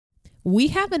We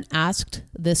haven't asked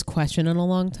this question in a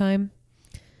long time.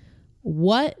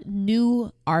 What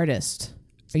new artist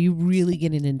are you really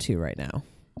getting into right now?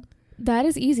 That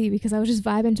is easy because I was just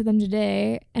vibing to them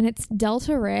today, and it's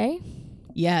Delta Ray.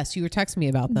 Yes, you were texting me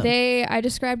about them. I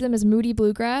described them as moody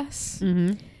bluegrass.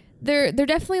 Mm-hmm. They're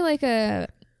definitely like a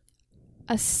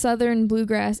southern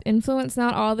bluegrass influence.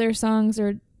 Not all their songs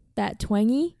are that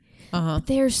twangy. But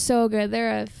they're so good.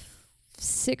 They're a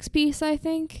 6-piece, I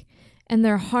think, and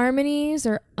their harmonies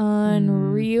are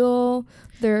unreal.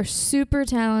 They're super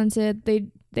talented. They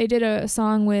did a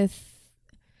song with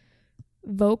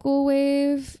Vocal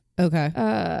Rush,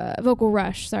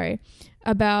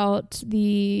 about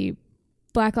the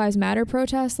Black Lives Matter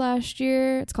protest last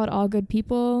year. It's called All Good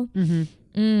People.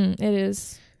 It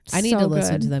is. I need to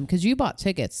listen to them because you bought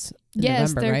tickets. Yes,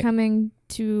 November, they're right? coming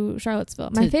to Charlottesville.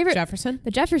 My favorite Jefferson,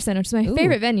 the Jefferson, which is my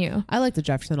favorite venue. I like the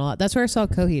Jefferson a lot. That's where I saw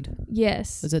Coheed.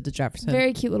 Yes, was it the Jefferson?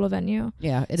 Very cute little venue.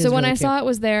 Yeah, it is. So when really I cute. saw it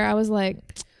was there, I was like,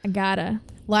 I gotta.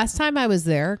 Last time I was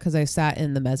there because I sat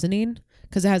in the mezzanine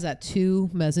because it has that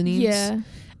 2 mezzanines. Yeah,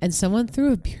 and someone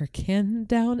threw a beer can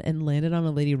down and landed on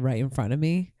a lady right in front of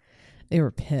me. They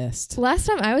were pissed. Last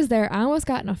time I was there, I almost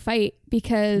got in a fight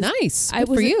because Good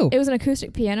for you. It was an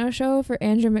acoustic piano show for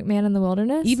Andrew McMahon in the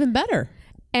Wilderness. Even better.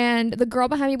 And the girl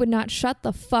behind me would not shut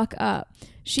the fuck up.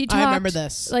 She talked, I remember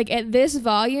this, like at this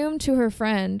volume to her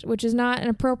friend, which is not an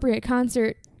appropriate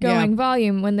concert going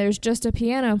volume when there's just a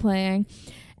piano playing.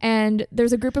 And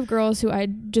there's a group of girls who I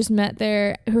just met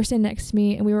there who were sitting next to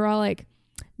me, and we were all like,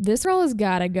 this girl has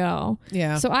gotta go.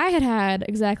 Yeah. So I had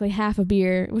exactly half a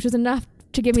beer, which was enough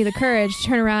to give me the courage to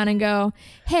turn around and go,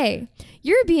 hey,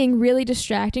 you're being really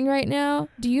distracting right now.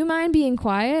 Do you mind being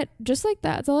quiet? Just like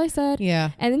that. That's all I said. Yeah.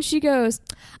 And then she goes,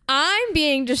 I'm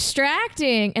being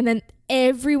distracting. And then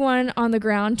everyone on the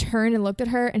ground turned and looked at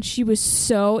her, and she was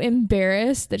so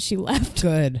embarrassed that she left.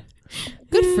 Good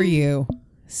for you.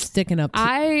 Sticking up.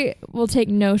 I will take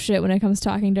no shit when it comes to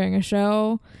talking during a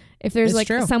show. If there's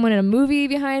someone in a movie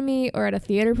behind me or at a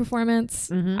theater performance,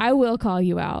 I will call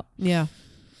you out. Yeah.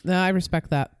 No, I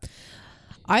respect that.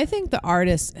 I think the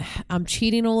artist, I'm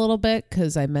cheating a little bit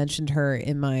because I mentioned her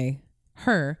in my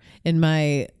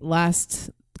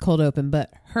last cold open,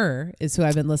 but her is who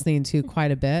I've been listening to quite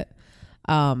a bit.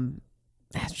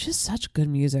 It's just such good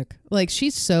music. Like,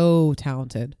 she's so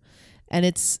talented, and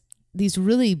it's these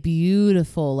really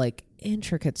beautiful, like,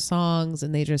 intricate songs,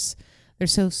 and they're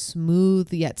so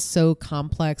smooth yet so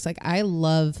complex. Like,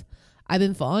 I've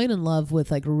been falling in love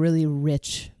with like really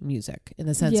rich music in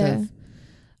the sense of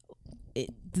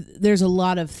there's a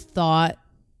lot of thought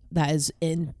that is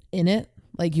in it.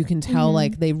 Like, you can tell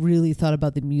like they really thought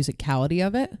about the musicality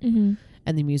of it and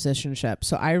the musicianship.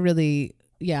 So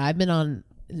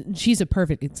she's a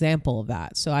perfect example of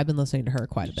that. So I've been listening to her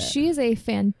quite a bit. She is a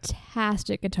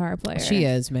fantastic guitar player. She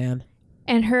is, man.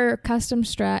 And her custom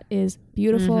Strat is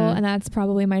beautiful, and that's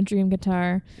probably my dream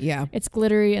guitar. Yeah. It's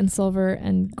glittery and silver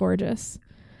and gorgeous.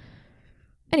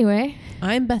 Anyway.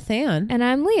 I'm Beth Ann. And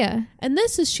I'm Leah. And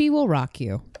this is She Will Rock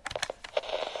You.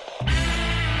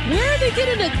 Where are they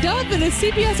getting a dub in a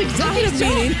CBS executive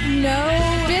meeting? No.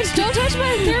 Bitch, don't touch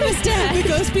my thermostat. The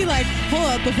ghost be like, hold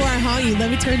up, before I haunt you, let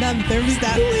me turn down the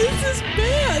thermostat. Who is this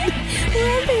band?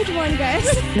 We're on page 1, guys.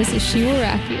 This is She Will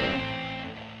Rock You.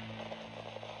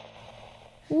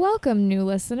 Welcome, new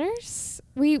listeners.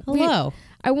 Hello.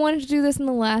 I wanted to do this in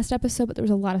the last episode, but there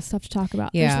was a lot of stuff to talk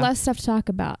about. Yeah. There's less stuff to talk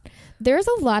about. There's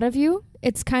a lot of you.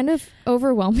 It's kind of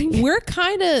overwhelming.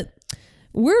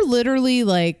 We're literally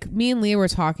like, me and Leah were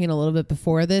talking a little bit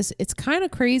before this. It's kind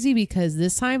of crazy because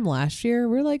this time last year,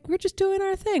 we're just doing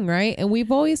our thing, right? And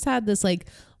we've always had this like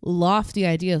lofty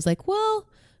idea of like, well,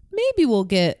 maybe we'll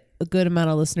get a good amount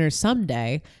of listeners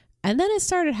someday. And then it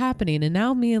started happening. And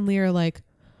now me and Leah are like,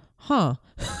 huh.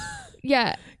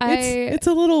 Yeah. It's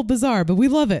a little bizarre, but we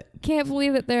love it. Can't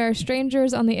believe that there are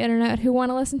strangers on the internet who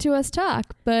want to listen to us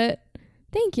talk, but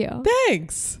thank you.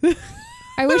 Thanks.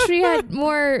 I wish we had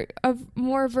more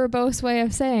verbose way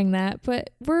of saying that,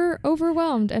 but we're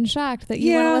overwhelmed and shocked that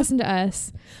you want to listen to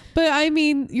us. But I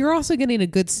mean, you're also getting a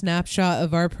good snapshot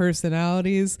of our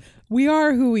personalities. We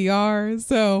are who we are.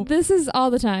 So this is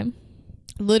all the time.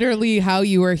 Literally how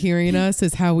you are hearing us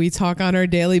is how we talk on our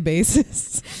daily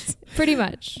basis. Pretty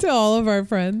much. To all of our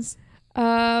friends. Do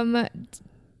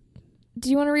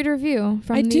you want to read a review?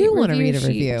 I do want to read a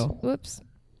review. Whoops.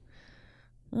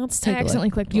 Let's take a look. Accidentally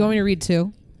clicked. Do you want me to read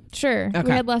 2? Sure. Okay.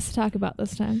 We had less to talk about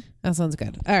this time. That sounds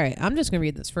good. All right. I'm just going to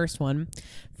read this first one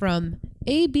from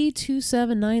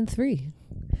AB2793,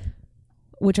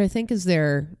 which I think is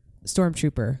their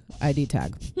Stormtrooper ID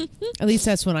tag. At least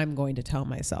that's what I'm going to tell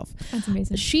myself. That's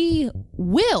amazing. She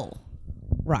will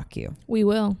rock you. We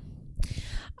will.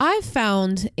 I've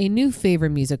found a new favorite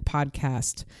music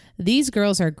podcast. These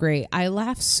girls are great. I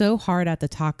laugh so hard at the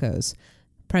tacos.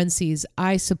 Parentheses,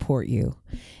 I support you.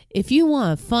 If you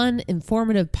want a fun,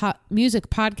 informative music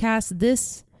podcast,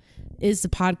 this is the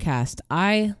podcast.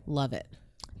 I love it.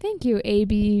 Thank you,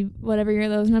 AB, whatever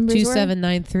those numbers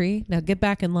 2793. Now get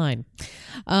back in line.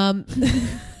 Over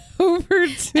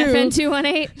to FN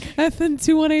 218. FN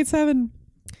 2187.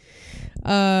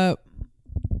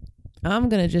 I'm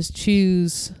going to just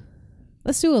choose.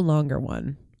 Let's do a longer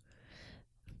one.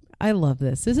 I love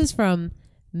this. This is from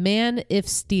Man If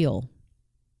Steel.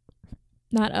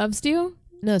 Not of steel?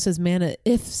 No, it says Man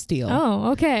If Steel.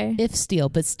 Oh, okay. If Steel,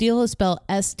 but Steel is spelled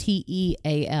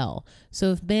STEAL.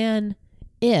 So if Man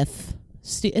If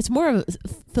Steel, it's more of a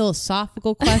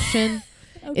philosophical question.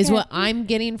 Okay. Is what I'm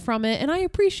getting from it. And I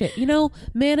appreciate,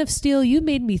 Man of Steel, you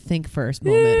made me think first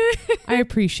moment. I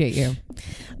appreciate you.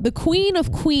 The Queens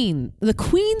of Queen. The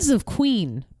Queens of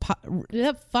Queen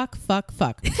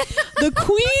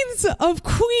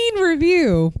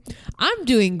review. I'm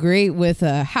doing great with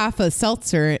a half a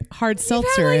seltzer, hard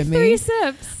seltzer in me. 3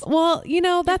 sips. Well,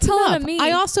 that's enough.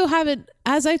 I also haven't,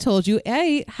 as I told you, I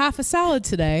ate half a salad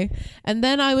today. And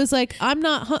then I was like, I'm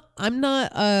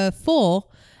not full.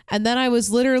 And then I was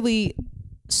literally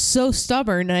so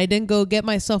stubborn and I didn't go get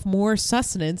myself more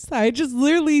sustenance. I just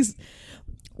literally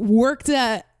worked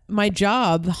at my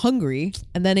job hungry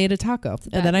and then ate a taco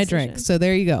and then I drank. So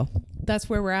there you go. That's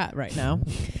where we're at right now.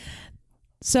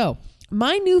 So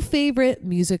my new favorite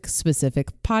music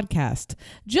specific podcast.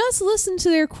 Just listen to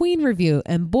their Queen review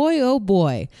and boy, oh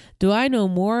boy, do I know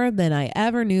more than I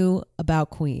ever knew about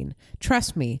Queen.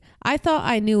 Trust me, I thought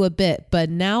I knew a bit, but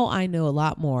now I know a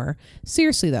lot more.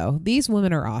 Seriously though, these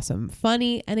women are awesome,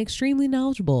 funny, and extremely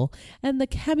knowledgeable, and the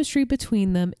chemistry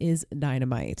between them is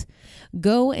dynamite.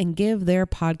 Go and give their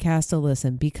podcast a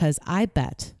listen because I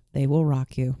bet they will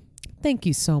rock you. Thank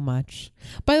you so much.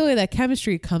 By the way, that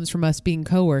chemistry comes from us being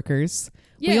coworkers.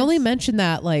 Yes. We only mention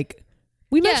that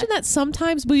mention that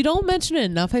sometimes, but we don't mention it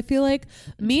enough. I feel like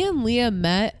me and Leah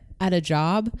met at a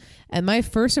job and my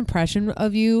first impression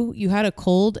of you had a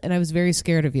cold and I was very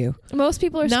scared of you. Most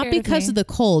people are not scared because of the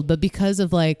cold, but because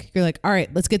of you're like, all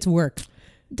right, let's get to work.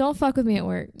 Don't fuck with me at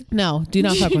work. No, do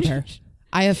not fuck with her.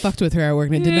 I have fucked with her at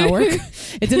work and it did not work.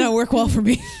 It did not work well for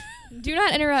me. Do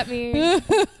not interrupt me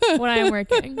when I am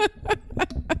working.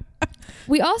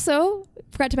 We also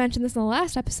forgot to mention this in the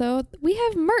last episode. We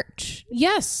have merch.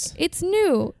 Yes. It's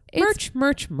new. It's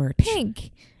merch. Pink.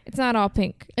 It's not all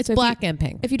pink. It's black and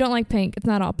pink. If you don't like pink, it's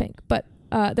not all pink. But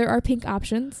there are pink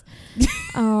options.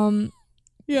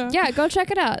 Yeah, go check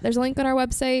it out. There's a link on our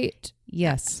website.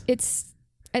 Yes.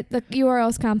 The URL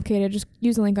is complicated. Just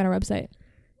use the link on our website.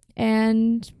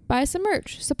 And buy some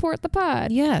merch. Support the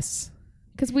pod. Yes.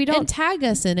 Because we don't... And tag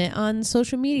us in it on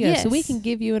social media so we can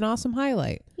give you an awesome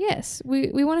highlight. Yes.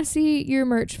 We want to see your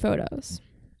merch photos.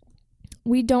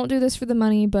 We don't do this for the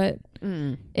money, but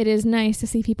it is nice to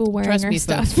see people wearing our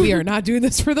stuff. Folks, we are not doing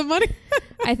this for the money.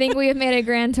 I think we have made a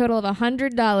grand total of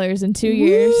 $100 in 2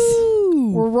 years.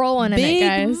 Woo! We're rolling in it,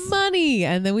 guys. Big money.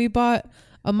 And then we bought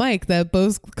a mic that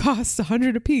both cost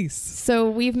 $100 a piece. So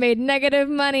we've made negative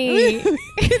money.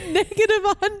 Negative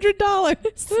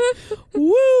 $100.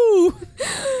 Woo!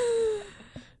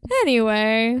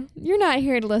 Anyway, you're not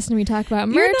here to listen to me talk about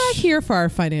merch. You're not here for our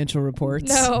financial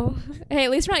reports. No. Hey,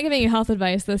 at least we're not giving you health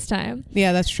advice this time.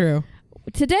 Yeah, that's true.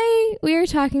 Today, we are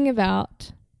talking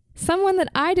about someone that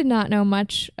I did not know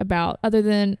much about other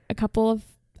than a couple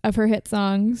of her hit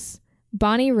songs,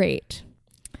 Bonnie Raitt.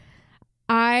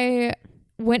 I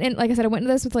went into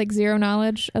this with zero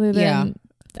knowledge other than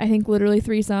I think literally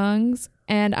 3 songs.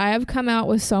 And I have come out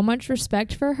with so much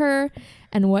respect for her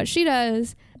and what she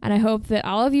does. And I hope that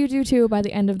all of you do too by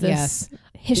the end of this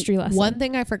history lesson. One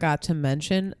thing I forgot to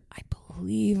mention, I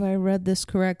believe I read this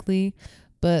correctly,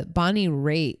 but Bonnie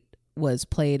Raitt was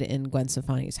played in Gwen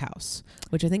Stefani's house,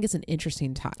 which I think is an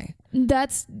interesting tie.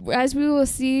 That's, as we will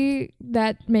see,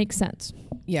 that makes sense.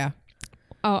 Yeah.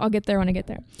 I'll get there when I get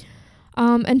there.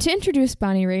 And to introduce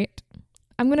Bonnie Raitt,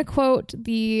 I'm going to quote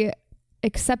the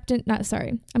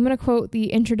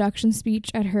introduction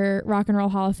speech at her Rock and Roll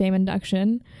Hall of Fame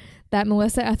induction that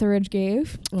Melissa Etheridge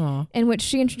gave, in which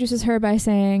she introduces her by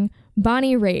saying,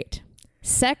 Bonnie Raitt,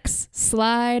 sex,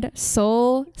 slide,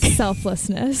 soul,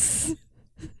 selflessness.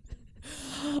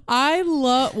 Why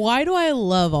do I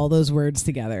love all those words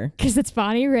together? Because it's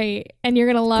Bonnie Raitt and you're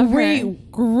going to love her.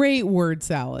 Great word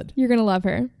salad. You're going to love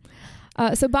her.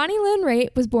 So Bonnie Lynn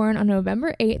Raitt was born on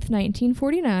November 8th,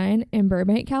 1949 in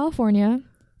Burbank, California.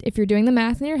 If you're doing the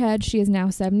math in your head, she is now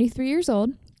 73 years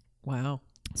old. Wow.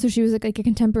 So she was like a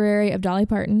contemporary of Dolly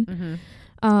Parton.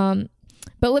 Mm-hmm.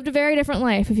 but lived a very different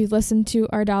life if you've listened to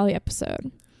our Dolly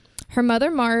episode. Her mother,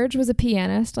 Marge, was a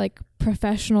pianist, like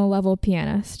professional level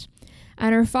pianist.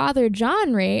 And her father,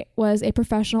 John Raitt, was a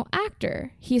professional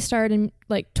actor. He starred in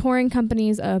like touring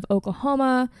companies of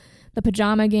Oklahoma, The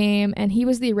Pajama Game, and he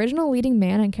was the original leading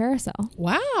man in Carousel.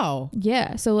 Wow.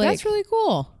 Yeah, so like that's really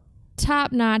cool.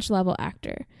 Top-notch level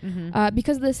actor.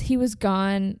 Because of this, he was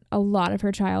gone a lot of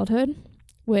her childhood,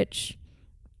 which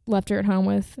left her at home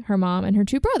with her mom and her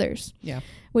two brothers. Yeah.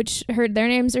 Which their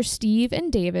names are Steve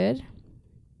and David.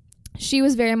 She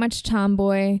was very much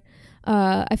tomboy.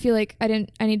 I feel like I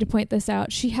need to point this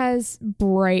out. She has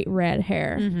bright red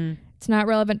hair. It's not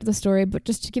relevant to the story, but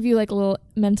just to give you like a little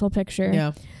mental picture.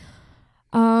 Yeah.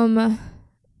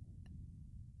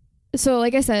 So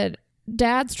like I said,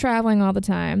 Dad's traveling all the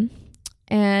time,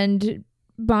 and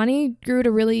Bonnie grew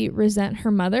to really resent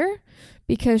her mother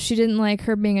because she didn't like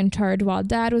her being in charge while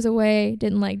Dad was away,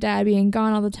 didn't like Dad being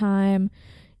gone all the time.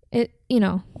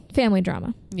 Family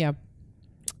drama. Yeah.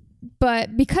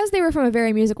 But because they were from a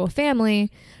very musical family,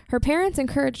 her parents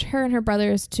encouraged her and her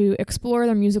brothers to explore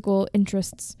their musical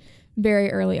interests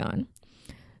very early on.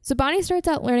 So Bonnie starts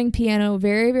out learning piano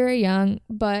very, very young,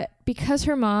 but because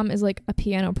her mom is like a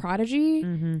piano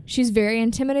prodigy, she's very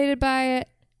intimidated by it.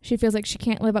 She feels like she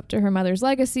can't live up to her mother's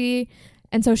legacy,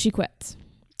 and so she quits.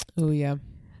 Oh, yeah.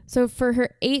 So for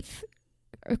her 8th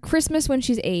Christmas, when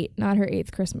she's 8, not her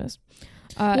 8th Christmas.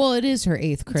 Well, it is her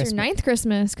 8th Christmas. It's her 9th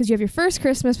Christmas, because you have your first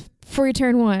Christmas before you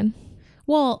turn 1.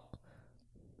 Well,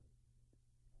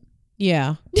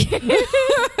 yeah.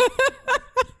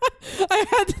 I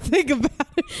had to think about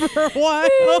it for a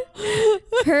while.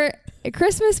 Her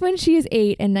Christmas when she is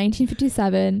 8 in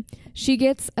 1957, she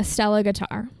gets a Stella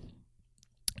guitar.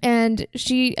 And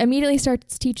she immediately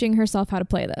starts teaching herself how to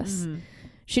play this.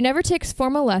 She never takes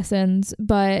formal lessons,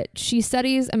 but she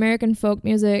studies American folk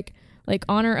music like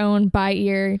on her own by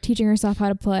ear, teaching herself how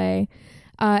to play.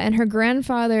 And her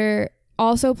grandfather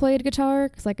also played guitar,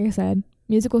 because like I said,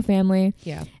 musical family.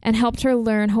 Yeah. And helped her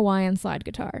learn Hawaiian slide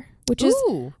guitar, which is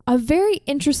a very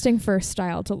interesting first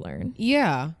style to learn.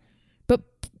 Yeah. But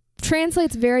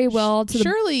translates very well to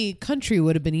surely country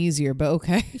would have been easier, but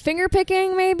okay. Finger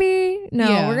picking, maybe?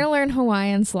 No, we're going to learn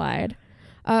Hawaiian slide,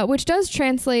 which does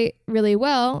translate really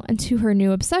well into her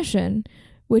new obsession,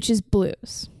 which is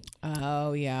blues.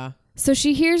 Oh, yeah. So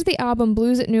she hears the album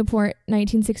Blues at Newport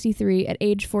 1963 at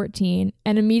age 14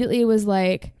 and immediately was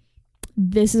like,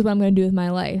 this is what I'm going to do with my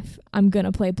life. I'm going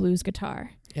to play blues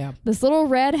guitar. Yeah. This little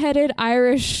red-headed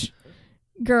Irish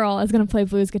girl is going to play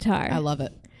blues guitar. I love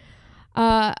it.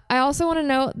 I also want to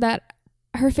note that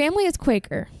her family is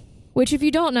Quaker, which if you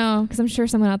don't know, because I'm sure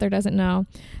someone out there doesn't know,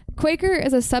 Quaker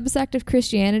is a subsect of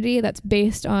Christianity that's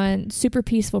based on super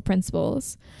peaceful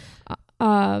principles.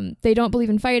 They don't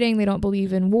believe in fighting. They don't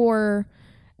believe in war.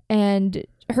 And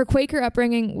her Quaker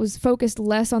upbringing was focused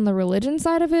less on the religion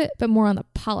side of it, but more on the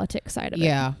politics side of it.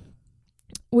 Yeah.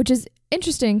 Which is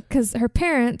interesting because her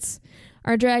parents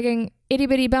are dragging Itty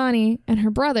Bitty Bonnie and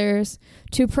her brothers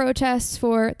to protests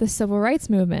for the civil rights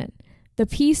movement, the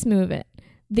peace movement,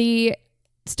 the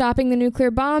stopping the nuclear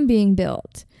bomb being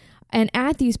built. And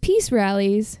at these peace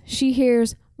rallies, she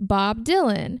hears Bob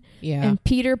Dylan and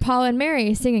Peter, Paul, and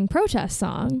Mary singing protest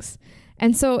songs.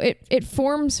 And so it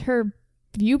forms her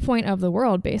viewpoint of the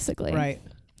world, basically. Right.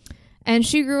 And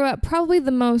she grew up probably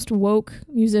the most woke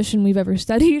musician we've ever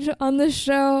studied on this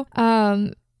show.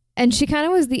 And she kind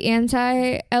of was the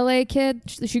anti-LA kid.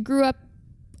 She grew up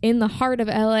in the heart of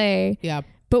LA,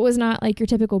 but was not like your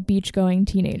typical beach-going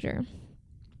teenager.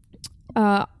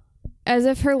 As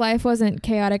if her life wasn't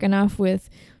chaotic enough with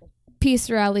peace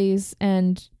rallies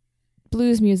and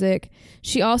blues music,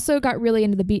 she also got really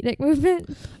into the beatnik movement.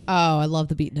 Oh, I love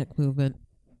the beatnik movement.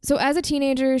 So as a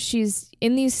teenager, she's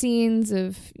in these scenes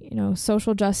of,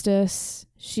 social justice.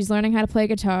 She's learning how to play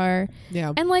guitar.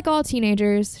 Yeah. And like all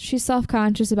teenagers, she's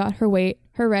self-conscious about her weight,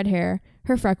 her red hair,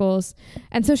 her freckles.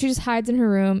 And so she just hides in her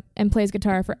room and plays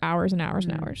guitar for hours and hours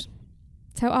and hours.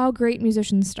 It's how all great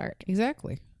musicians start.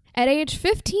 Exactly. At age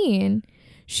 15,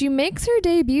 she makes her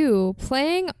debut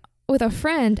playing with a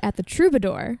friend at the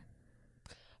Troubadour.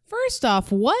 First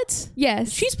off, what?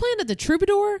 Yes. She's playing at the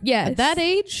Troubadour? Yes. At that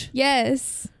age?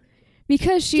 Yes.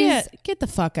 Because she's get the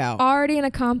fuck out. Already an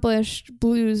accomplished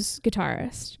blues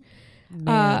guitarist.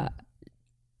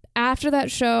 After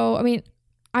that show,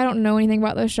 I don't know anything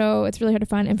about the show. It's really hard to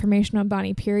find information on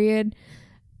Bonnie, period.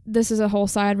 This is a whole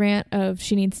side rant of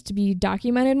she needs to be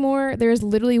documented more. There's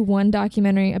literally one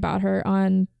documentary about her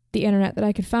on the internet that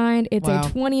I could find. It's a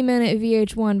 20-minute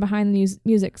VH1 behind the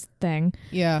music thing.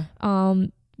 Yeah.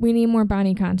 We need more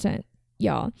Bonnie content,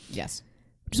 y'all. Yes.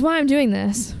 Which is why I'm doing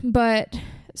this. But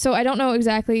So I don't know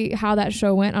exactly how that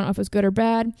show went. I don't know if it was good or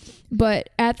bad. But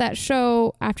at that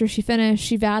show, after she finished,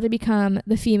 she vowed to become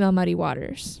the female Muddy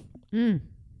Waters.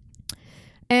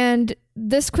 And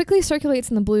this quickly circulates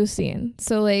in the blues scene.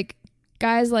 So like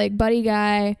guys like Buddy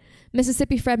Guy,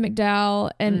 Mississippi Fred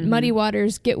McDowell, and Muddy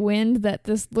Waters get wind that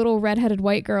this little redheaded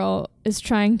white girl is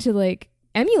trying to like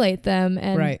emulate them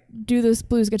and do this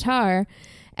blues guitar.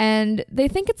 And they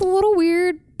think it's a little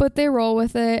weird, but they roll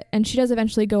with it. And she does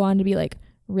eventually go on to be like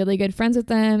really good friends with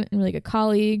them and really good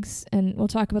colleagues. And we'll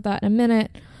talk about that in a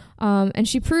minute. And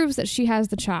she proves that she has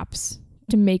the chops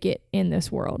to make it in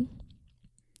this world.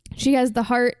 She has the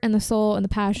heart and the soul and the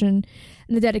passion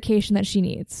and the dedication that she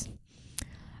needs.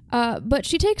 But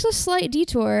she takes a slight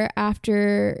detour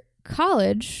after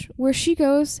college where she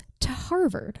goes to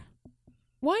Harvard.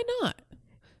 Why not?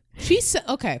 She's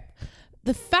okay.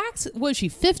 The fact, was she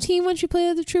 15 when she played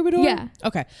at the Troubadour? Yeah.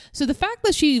 Okay. So the fact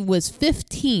that she was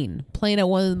 15 playing at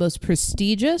one of the most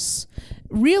prestigious,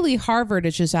 really Harvard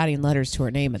is just adding letters to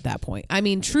her name at that point. I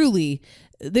mean, truly,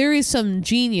 there is some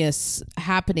genius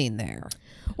happening there.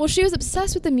 Well, she was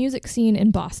obsessed with the music scene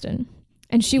in Boston,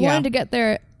 and she wanted to get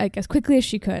there like as quickly as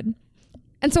she could.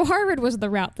 And so Harvard was the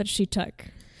route that she took.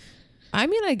 I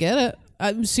mean, I get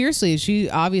it. Seriously, she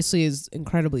obviously is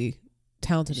incredibly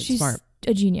talented and smart.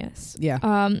 A genius. Yeah.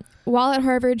 While at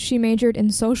Harvard, she majored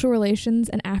in social relations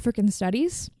and African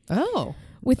studies. Oh.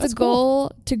 With the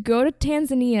goal to go to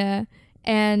Tanzania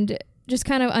and just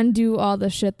kind of undo all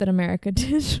the shit that America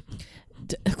did.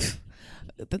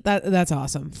 That's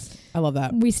awesome. I love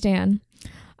that. We stan.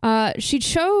 She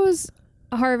chose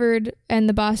Harvard and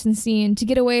the Boston scene to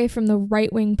get away from the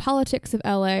right-wing politics of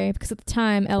LA, because at the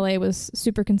time LA was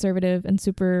super conservative and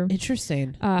super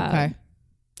interesting. Okay.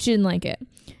 She didn't like it.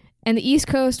 And the East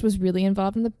Coast was really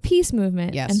involved in the peace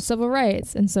movement and civil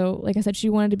rights. And so, like I said, she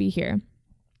wanted to be here.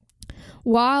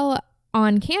 While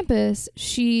on campus,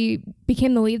 she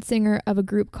became the lead singer of a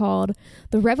group called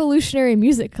the Revolutionary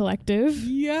Music Collective.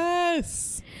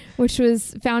 Yes. Which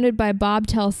was founded by Bob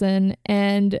Telson,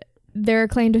 and their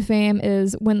claim to fame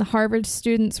is when the Harvard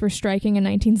students were striking in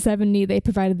 1970, they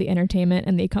provided the entertainment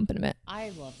and the accompaniment. I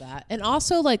love that. And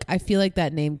also, like, I feel like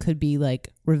that name could be, like,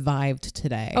 revived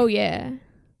today. Oh, yeah.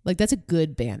 Like, that's a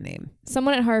good band name.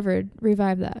 Someone at Harvard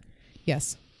revived that.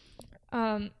 Yes.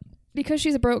 Because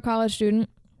she's a broke college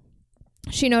student,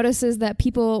 she notices that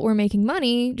people were making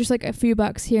money, just like a few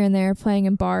bucks here and there, playing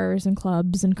in bars and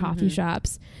clubs and coffee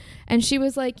shops. And she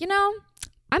was like, you know,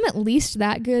 I'm at least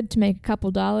that good to make a couple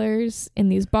dollars in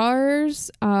these bars.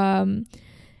 And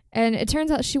it turns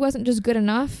out she wasn't just good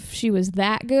enough. She was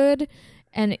that good.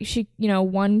 And she, you know,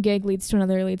 one gig leads to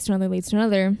another, leads to another, leads to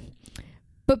another.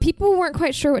 But people weren't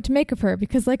quite sure what to make of her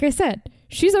because, like I said,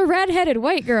 she's a red-headed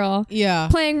white girl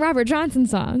playing Robert Johnson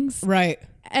songs. Right.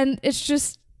 And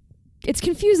it's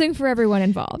confusing for everyone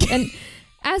involved. And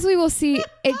as we will see,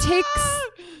 it takes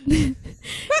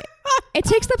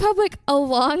the public a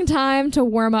long time to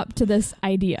warm up to this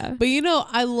idea. But, you know,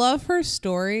 I love her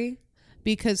story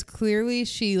because clearly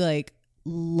she, like,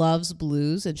 loves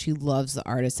blues and she loves the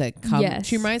artists that come. Yes.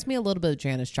 She reminds me a little bit of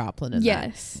Janis Joplin in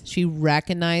yes. that. She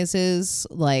recognizes,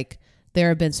 like, there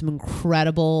have been some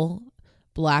incredible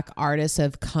Black artists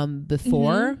have come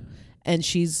before, and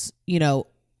she's, you know,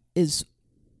 she's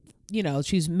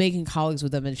making colleagues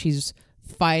with them and she's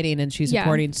fighting and she's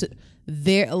supporting. So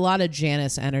there a lot of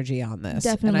Janis energy on this.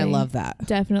 Definitely. And I love that.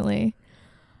 Definitely.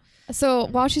 So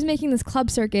while she's making this club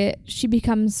circuit, she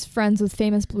becomes friends with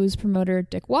famous blues promoter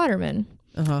Dick Waterman.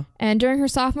 And during her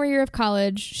sophomore year of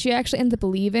college, she actually ends up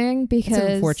leaving because... It's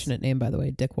an unfortunate name, by the way,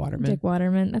 Dick Waterman. Dick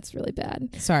Waterman. That's really bad.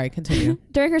 Sorry, continue.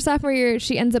 During her sophomore year,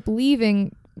 she ends up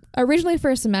leaving, originally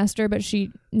for a semester, but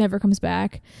she never comes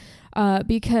back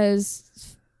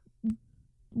because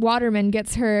Waterman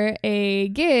gets her a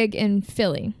gig in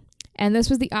Philly. And this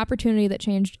was the opportunity that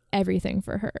changed everything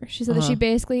for her. She said that she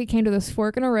basically came to this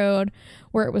fork in a road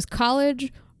where it was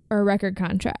college or a record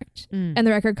contract. And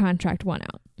the record contract won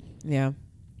out. Yeah.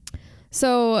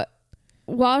 So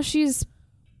while she's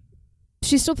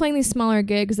still playing these smaller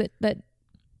gigs that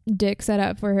Dick set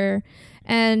up for her,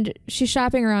 and she's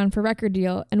shopping around for a record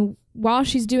deal. And while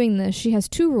she's doing this, she has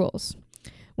two rules.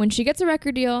 When she gets a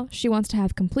record deal, she wants to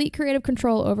have complete creative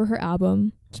control over her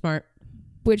album. Smart.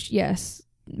 Which, yes,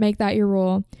 make that your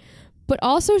rule. But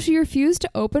also she refused to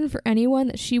open for anyone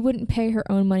that she wouldn't pay her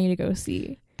own money to go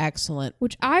see. Excellent.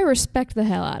 Which I respect the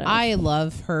hell out of. I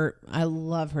love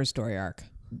her story arc.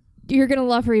 You're going to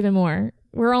love her even more.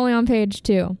 We're only on page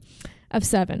 2 of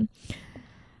 7.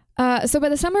 So by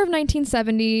the summer of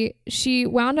 1970, she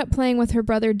wound up playing with her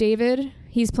brother David.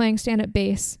 He's playing stand-up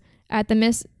bass at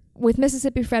with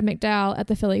Mississippi Fred McDowell at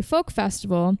the Philly Folk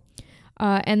Festival.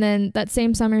 And then that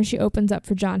same summer, she opens up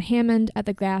for John Hammond at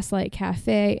the Gaslight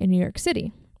Cafe in New York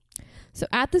City. So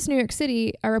at this New York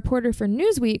City, a reporter for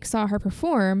Newsweek saw her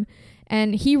perform,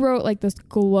 and he wrote like this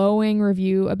glowing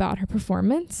review about her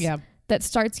performance that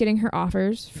starts getting her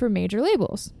offers for major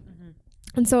labels.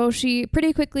 And so she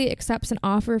pretty quickly accepts an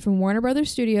offer from Warner Brothers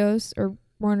Studios, or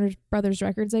Warner Brothers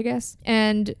Records, I guess.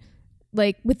 And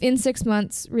like within 6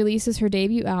 months, releases her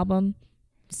debut album,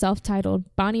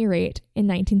 self-titled Bonnie Raitt, in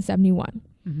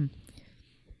 1971.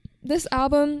 This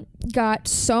album got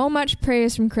so much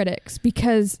praise from critics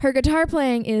because her guitar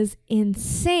playing is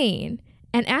insane.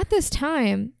 And at this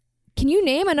time, can you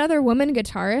name another woman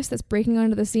guitarist that's breaking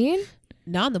onto the scene?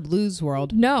 Not in the blues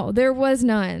world. No, there was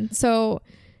none. So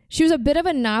she was a bit of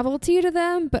a novelty to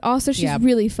them, but also she's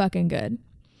really fucking good.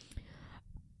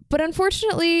 But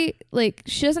unfortunately, like,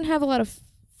 she doesn't have a lot of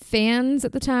fans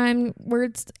at the time.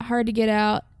 Word's hard to get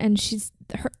out, and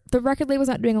the record label's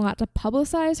not doing a lot to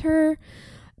publicize her,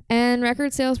 and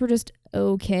record sales were just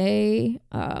okay.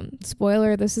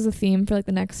 Spoiler, this is a theme for like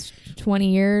the next 20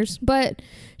 years. But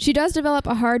she does develop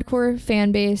a hardcore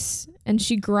fan base, and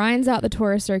she grinds out the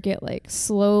tour circuit, like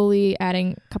slowly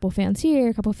adding a couple fans here,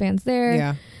 a couple fans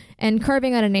there, and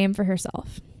carving out a name for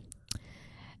herself.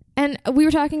 And we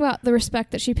were talking about the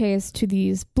respect that she pays to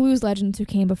these blues legends who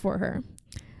came before her.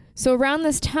 So around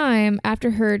this time,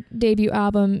 after her debut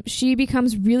album, she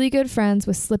becomes really good friends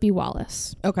with Slippy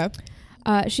Wallace. Okay.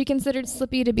 She considered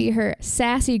Slippy to be her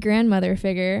sassy grandmother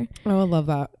figure. Oh, I love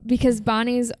that. Because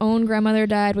Bonnie's own grandmother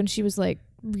died when she was like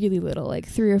really little, like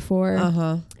 3 or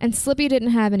 4. And Slippy didn't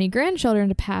have any grandchildren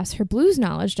to pass her blues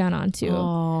knowledge down onto.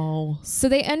 Oh. So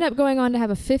they end up going on to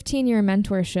have a 15-year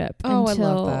mentorship until I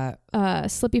love that.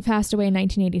 Slippy passed away in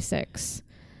 1986.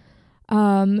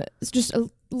 Just a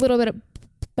little bit of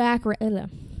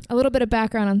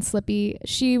background on Slippy.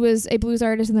 She was a blues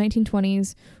artist in the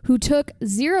 1920s who took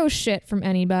zero shit from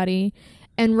anybody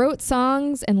and wrote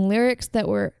songs and lyrics that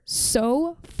were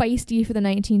so feisty for the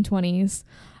 1920s,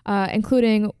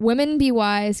 including "Women Be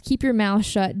Wise, Keep Your Mouth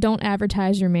Shut, Don't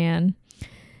Advertise Your Man,"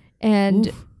 and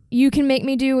 "Oof. You can make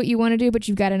me do what you want to do, but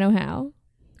you've got to know how."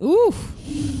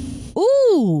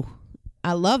 Ooh,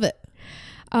 I love it.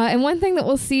 And one thing that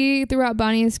we'll see throughout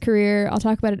Bonnie's career, I'll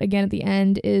talk about it again at the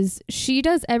end, is she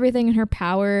does everything in her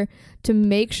power to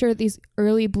make sure these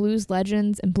early blues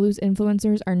legends and blues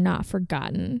influencers are not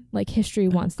forgotten, like history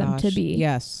wants them to be.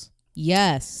 Yes.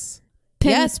 Yes,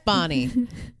 Bonnie.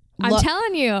 I'm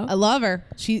telling you. I love her.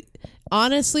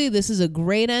 Honestly, this is a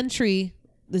great entry.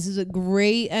 This is a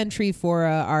great entry for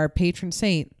our patron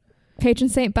saint. Patron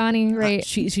Saint Bonnie, right?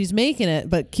 She's making it,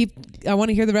 but I want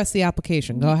to hear the rest of the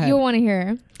application. Go ahead. You'll want to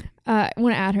hear. I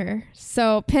want to add her.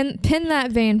 So pin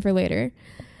that vein for later.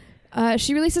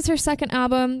 She releases her second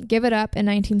album, Give It Up, in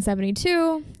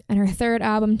 1972, and her third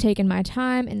album, Taking My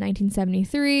Time, in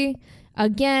 1973.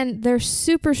 Again, they're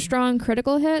super strong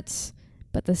critical hits,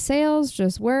 but the sales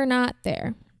just were not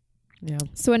there. Yeah.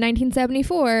 So in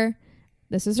 1974,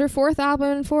 this is her fourth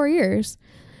album in 4 years.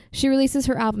 She releases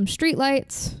her album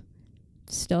Streetlights.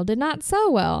 Still did not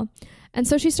sell well. And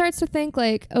so she starts to think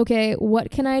like, okay,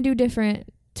 what can I do different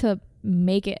to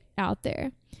make it out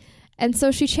there? And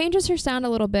so she changes her sound a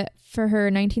little bit for her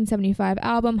 1975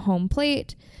 album Home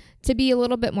Plate to be a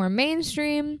little bit more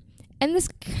mainstream. And this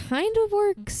kind of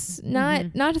works,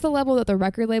 not to the level that the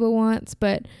record label wants,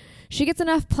 but she gets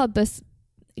enough publicity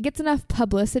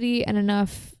and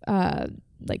enough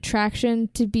like traction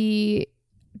to get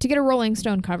a Rolling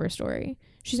Stone cover story.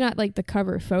 She's not like the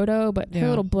cover photo, but her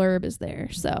little blurb is there.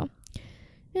 So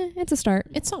it's a start.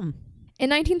 It's something.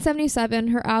 In 1977,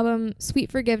 her album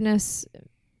Sweet Forgiveness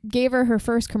gave her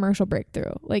first commercial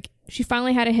breakthrough. Like, she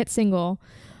finally had a hit single.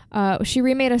 She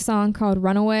remade a song called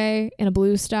Runaway in a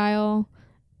blues style.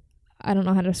 I don't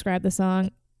know how to describe the song.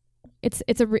 It's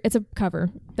a cover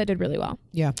that did really well.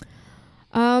 Yeah.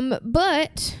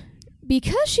 But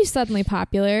because she's suddenly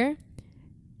popular,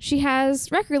 she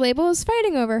has record labels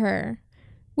fighting over her,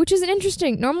 which is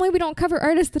interesting. Normally we don't cover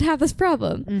artists that have this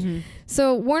problem.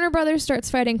 So Warner Brothers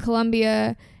starts fighting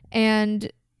Columbia,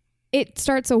 and it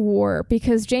starts a war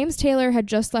because James Taylor had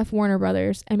just left Warner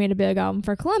Brothers and made a big album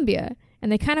for Columbia,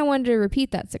 and they kind of wanted to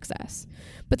repeat that success.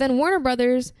 But then Warner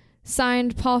Brothers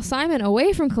signed Paul Simon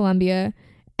away from Columbia,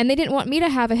 and they didn't want me to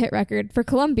have a hit record for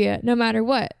Columbia no matter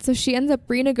what. So she ends up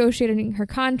renegotiating her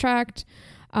contract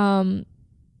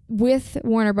with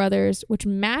Warner Brothers, which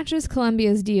matches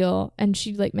Columbia's deal, and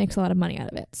she like makes a lot of money out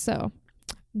of it. So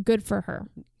good for her.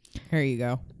 Here you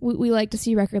go. We like to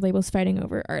see record labels fighting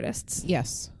over artists.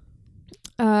 Yes.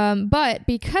 But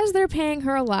because they're paying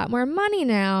her a lot more money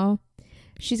now,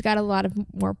 she's got a lot of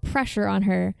more pressure on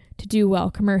her to do well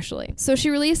commercially. So she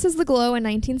releases The Glow in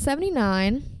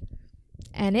 1979,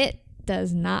 and it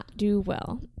does not do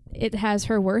well. It has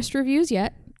her worst reviews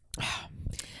yet.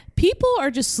 People are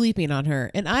just sleeping on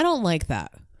her, and I don't like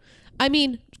that. I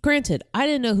mean, granted, I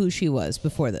didn't know who she was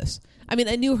before this. I mean,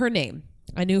 I knew her name.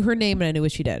 And I knew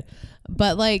what she did.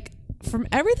 But like, from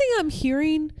everything I'm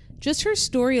hearing, just her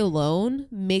story alone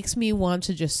makes me want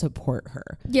to just support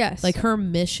her. Yes. Like her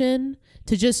mission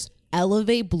to just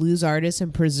elevate blues artists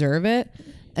and preserve it,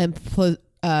 and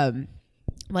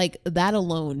like that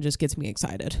alone just gets me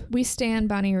excited. We stand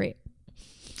Bonnie Raitt.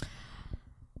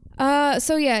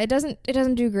 So yeah, it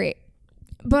doesn't do great.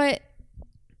 But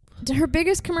her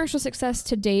biggest commercial success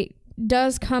to date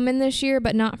does come in this year,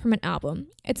 but not from an album.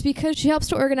 It's because she helps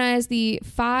to organize the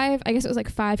 5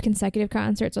 consecutive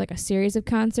concerts, like a series of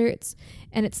concerts.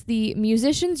 And it's the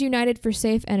Musicians United for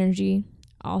Safe Energy,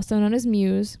 also known as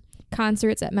Muse,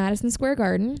 concerts at Madison Square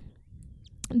Garden.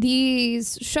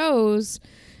 These shows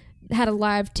had a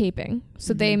live taping.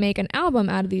 So they make an album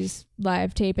out of these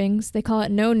live tapings. They call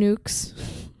it No Nukes.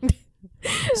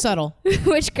 Subtle.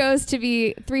 Which goes to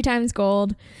be 3 times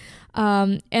gold.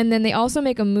 And then they also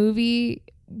make a movie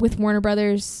with Warner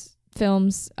Brothers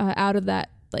Films out of that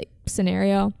like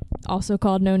scenario, also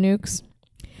called No Nukes.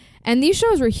 And these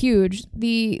shows were huge.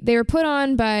 They were put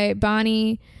on by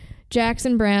Bonnie,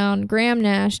 Jackson Browne, Graham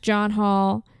Nash, John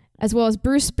Hall, as well as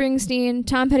Bruce Springsteen,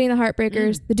 Tom Petty and the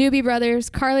Heartbreakers, the Doobie Brothers,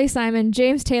 Carly Simon,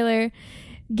 James Taylor,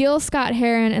 Gil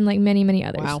Scott-Heron, and like many, many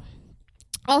others. Wow.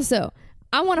 Also,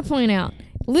 I want to point out,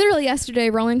 literally yesterday,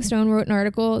 Rolling Stone wrote an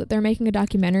article that they're making a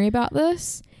documentary about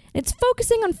this. It's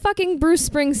focusing on fucking Bruce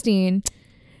Springsteen,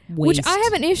 which I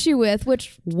have an issue with,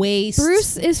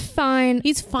 Bruce is fine.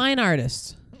 He's a fine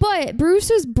artist. But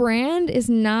Bruce's brand is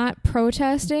not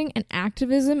protesting and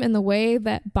activism in the way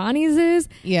that Bonnie's is.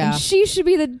 Yeah. And she should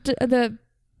be the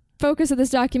focus of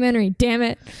this documentary, damn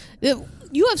it.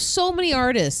 You have so many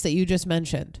artists that you just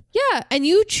mentioned. Yeah. And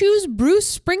you choose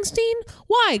Bruce Springsteen?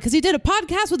 Why? Because he did a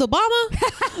podcast with Obama?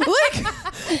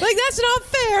 like that's not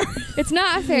fair. It's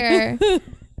not fair.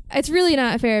 It's really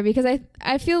not fair, because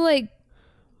I feel like,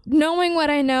 knowing what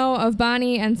I know of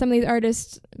Bonnie and some of these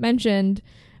artists mentioned,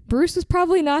 Bruce was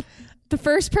probably not the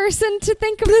first person to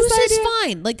think of this idea. Bruce is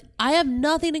fine. Like, I have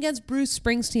nothing against Bruce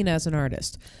Springsteen as an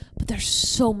artist, but there's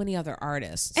so many other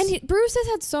artists. And Bruce has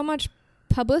had so much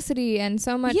publicity and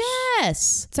so much.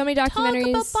 Yes. So many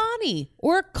documentaries. Talk about Bonnie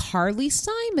or Carly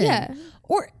Simon. Yeah.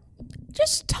 Or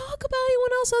just talk about anyone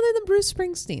else other than Bruce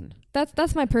Springsteen.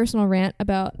 That's my personal rant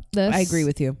about this. I agree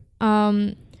with you.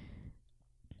 But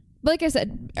like I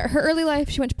said, her early life,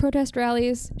 she went to protest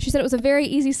rallies. She said it was a very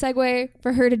easy segue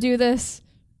for her to do this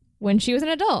when she was an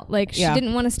adult. Like, she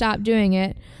didn't want to stop doing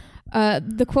it.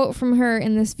 The quote from her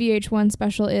in this VH1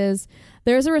 special is,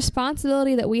 "There's a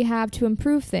responsibility that we have to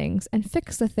improve things and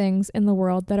fix the things in the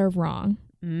world that are wrong."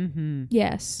 Mm-hmm.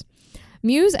 Yes.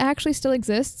 Muse actually still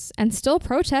exists and still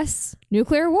protests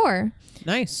nuclear war.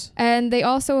 Nice. And they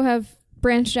also have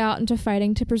branched out into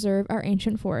fighting to preserve our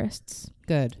ancient forests.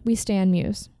 Good. We stand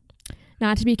Muse.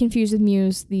 Not to be confused with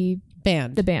Muse, the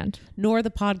band. The band. Nor the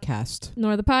podcast.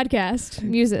 Nor the podcast.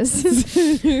 Muses.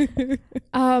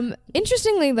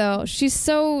 Interestingly, though, she's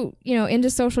so,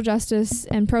 into social justice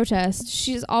and protest.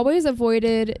 She's always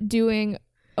avoided doing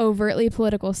overtly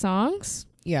political songs.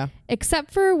 Yeah.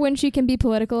 Except for when she can be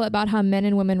political about how men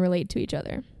and women relate to each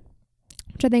other,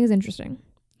 which I think is interesting.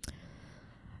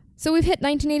 So we've hit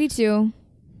 1982.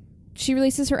 She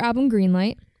releases her album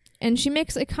Greenlight. And she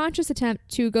makes a conscious attempt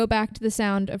to go back to the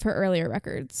sound of her earlier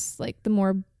records, like the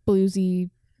more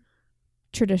bluesy,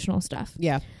 traditional stuff.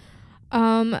 Yeah.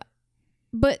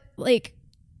 But like,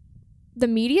 the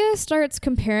media starts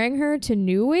comparing her to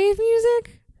new wave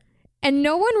music, and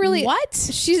no one really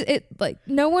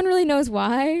no one really knows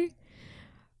why.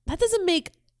 That doesn't make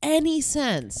any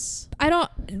sense.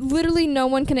 Literally no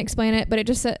one can explain it, but it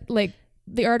just said, like,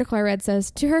 the article I read says,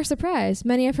 to her surprise,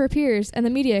 many of her peers and the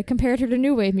media compared her to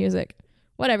new wave music.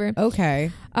 Whatever.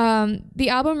 Okay. The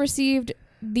album received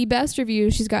the best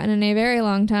reviews she's gotten in a very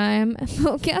long time.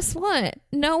 Well, guess what?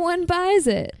 No one buys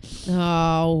it.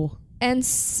 Oh. And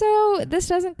so this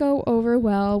doesn't go over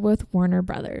well with Warner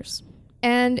Brothers.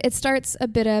 And it starts a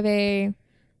bit of a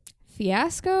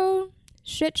fiasco,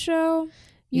 shit show.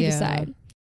 You decide.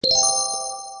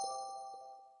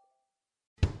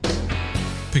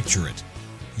 Picture it.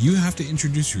 You have to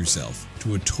introduce yourself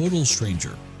to a total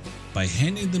stranger by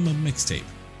handing them a mixtape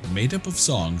made up of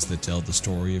songs that tell the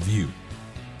story of you.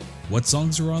 What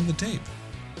songs are on the tape?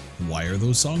 Why are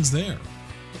those songs there?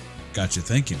 Got you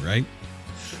thinking, right?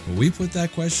 We put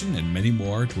that question and many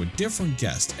more to a different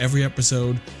guest every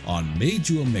episode on Made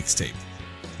You a Mixtape.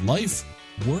 Life,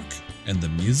 work, and the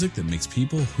music that makes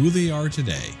people who they are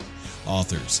today.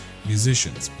 Authors,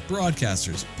 musicians,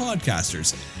 broadcasters,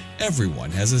 podcasters,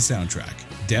 everyone has a soundtrack.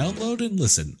 Download and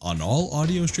listen on all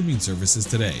audio streaming services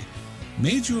today.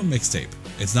 Made You a Mixtape.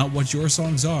 It's not what your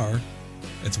songs are,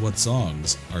 it's what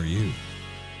songs are you.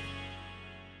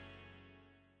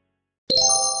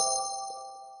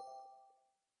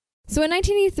 So in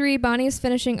 1983, Bonnie is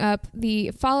finishing up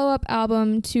the follow-up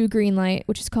album to Greenlight,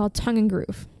 which is called Tongue and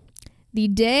Groove. The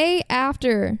day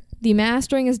after the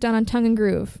mastering is done on Tongue and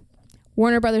Groove,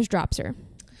 Warner Brothers drops her.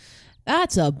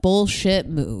 That's a bullshit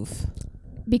move.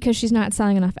 Because she's not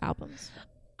selling enough albums.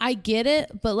 I get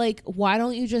it, but like, why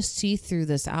don't you just see through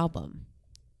this album?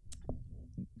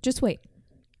 Just wait.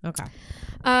 Okay.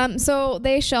 So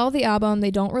they shelve the album,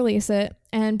 they don't release it,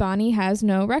 and Bonnie has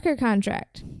no record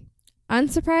contract.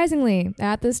 Unsurprisingly,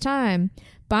 at this time,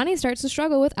 Bonnie starts to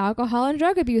struggle with alcohol and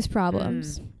drug abuse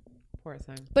problems. Poor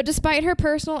thing. But despite her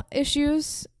personal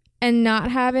issues and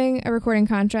not having a recording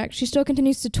contract, she still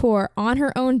continues to tour on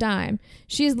her own dime.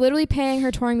 She is literally paying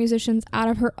her touring musicians out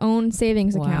of her own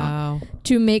savings account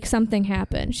to make something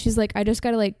happen. She's like, I just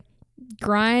got to like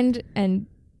grind and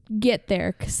get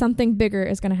there because something bigger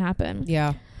is going to happen.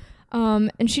 Yeah.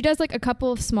 And she does like a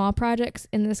couple of small projects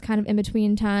in this kind of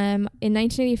in-between time. In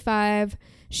 1985,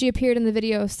 she appeared in the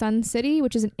video Sun City,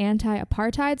 which is an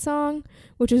anti-apartheid song,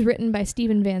 which was written by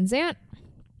Steven Van Zandt.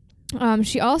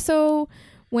 She also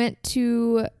went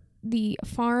to the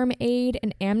Farm Aid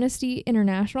and Amnesty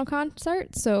International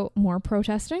concert, so more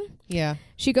protesting. Yeah.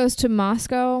 She goes to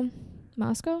Moscow.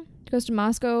 She goes to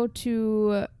Moscow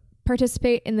to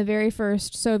participate in the very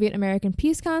first Soviet-American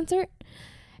peace concert.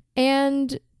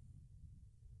 And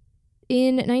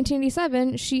in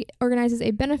 1987, she organizes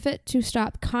a benefit to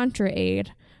stop Contra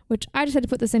Aid, which I just had to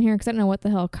put this in here because I don't know what the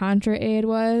hell Contra Aid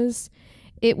was.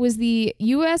 It was the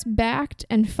U.S.-backed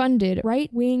and funded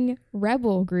right-wing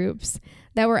rebel groups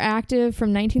that were active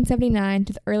from 1979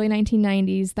 to the early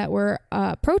 1990s that were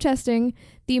protesting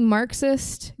the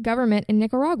Marxist government in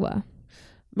Nicaragua.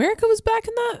 America was back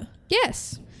in that?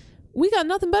 Yes. We got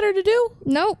nothing better to do?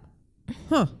 Nope.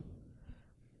 Huh.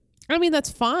 I mean,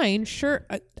 that's fine. Sure.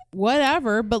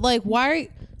 Whatever. But like, why?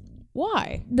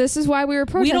 This is why we were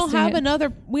protesting.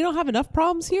 We don't have enough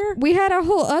problems here. We had a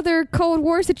whole other Cold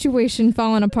War situation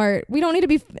falling apart. We don't need to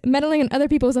be meddling in other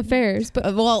people's affairs.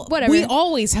 But well, whatever. We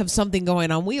always have something going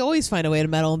on. We always find a way to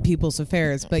meddle in people's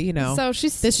affairs. But you know, so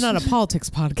this is not a politics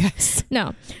podcast.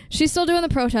 No, she's still doing the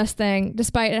protest thing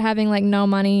despite it having like no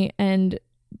money and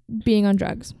being on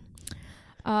drugs.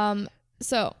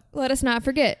 So let us not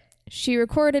forget. She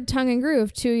recorded Tongue and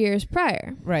Groove 2 years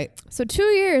prior. Right. So 2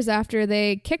 years after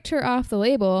they kicked her off the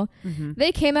label,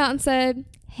 they came out and said,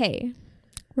 hey,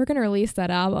 we're going to release that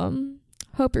album.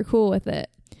 Hope you're cool with it.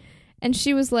 And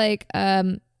she was like,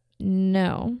 no.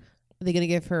 Are they going to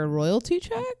give her a royalty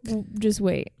check? Just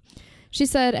wait. She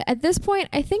said, at this point,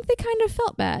 I think they kind of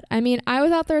felt bad. I mean, I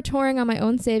was out there touring on my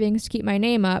own savings to keep my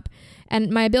name up, and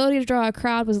my ability to draw a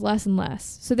crowd was less and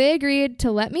less. So they agreed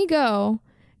to let me go,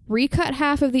 recut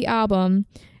half of the album,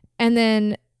 and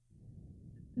then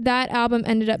that album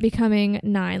ended up becoming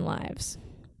 9 Lives.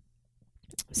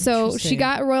 So she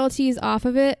got royalties off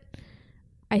of it,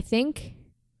 I think,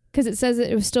 because it says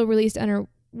that it was still released under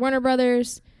Warner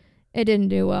Brothers. It didn't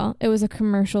do well. It was a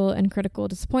commercial and critical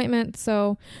disappointment.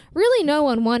 So really no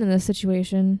one won in this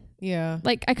situation. Yeah.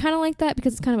 Like, I kind of like that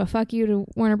because it's kind of a fuck you to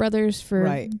Warner Brothers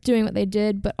for doing what they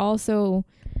did, but also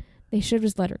they should have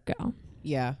just let her go.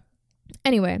 Yeah.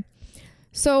 Anyway,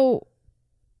 so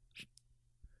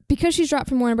because she's dropped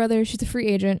from Warner Brothers, she's a free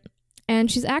agent,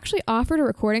 and she's actually offered a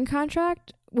recording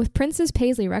contract with Prince's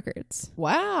Paisley Records.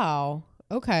 Wow.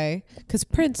 Okay. Because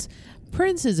Prince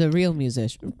is a real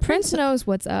musician. Prince knows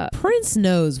what's up. Prince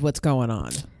knows what's going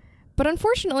on. But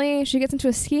unfortunately, she gets into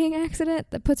a skiing accident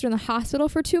that puts her in the hospital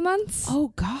for 2 months.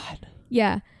 Oh, God.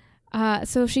 Yeah.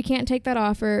 So she can't take that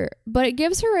offer, but it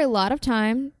gives her a lot of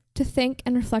time to think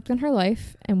and reflect on her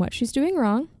life and what she's doing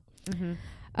wrong.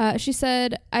 She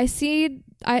said, I saw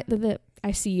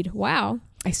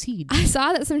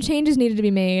that some changes needed to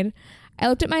be made. I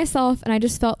looked at myself and I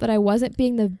just felt that I wasn't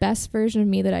being the best version of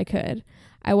me that I could.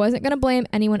 I wasn't going to blame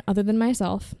anyone other than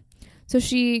myself. So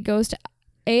she goes to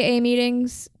AA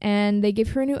meetings and they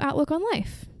give her a new outlook on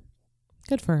life.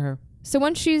 Good for her. So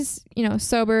once she's,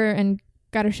 sober and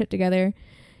got her shit together,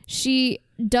 she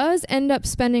does end up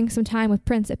spending some time with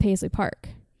Prince at Paisley Park.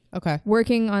 Okay.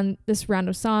 Working on this round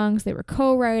of songs. They were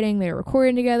co-writing. They were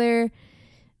recording together.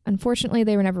 Unfortunately,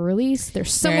 they were never released. They're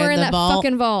somewhere in that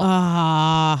fucking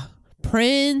vault.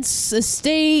 Prince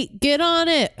estate, get on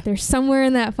it. They're somewhere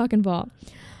in that fucking vault.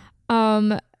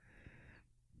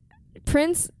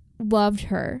 Prince loved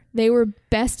her. They were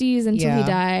besties until he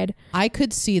died. I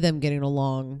could see them getting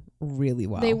along really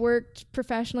well. They worked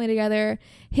professionally together.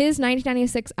 His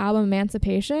 1996 album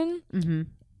Emancipation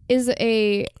is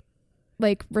a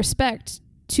respect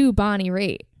to Bonnie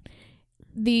Raitt.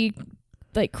 The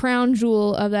crown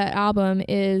jewel of that album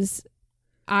is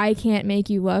I Can't Make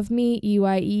You Love Me,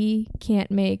 EYE,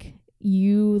 Can't Make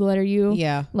You, the letter U,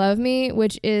 Love Me,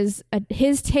 which is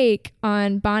his take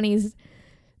on Bonnie's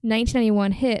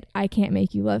 1991 hit, I Can't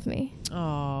Make You Love Me.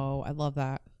 Oh, I love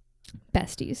that.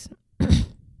 Besties.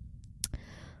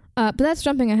 But that's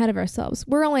jumping ahead of ourselves.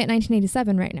 We're only at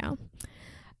 1987 right now.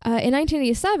 In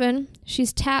 1987,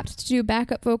 she's tapped to do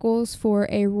backup vocals for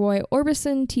a Roy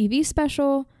Orbison TV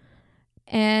special.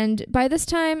 And by this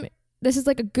time, this is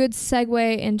like a good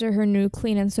segue into her new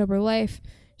clean and sober life.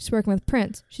 She's working with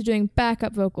Prince. She's doing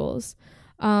backup vocals.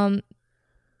 And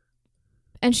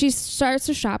she starts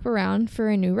to shop around for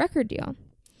a new record deal.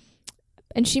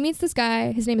 And she meets this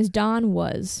guy. His name is Don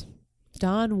Was.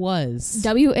 Don Was.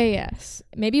 W-A-S.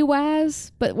 Maybe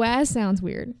Waz, but Waz sounds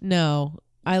weird. No,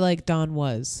 I like Don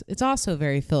Was. It's also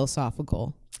very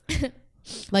philosophical.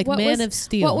 Like Man of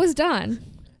Steel. What was Don?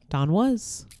 Don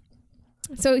Was.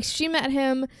 So she met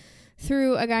him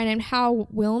through a guy named Hal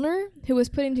Wilner, who was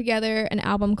putting together an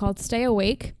album called Stay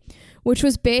Awake, which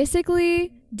was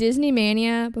basically Disney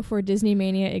Mania before Disney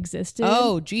Mania existed.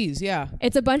 Oh, geez, yeah.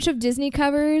 It's a bunch of Disney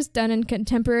covers done in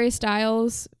contemporary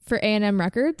styles for A&M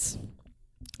Records.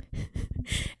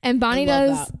 And Bonnie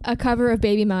does a cover of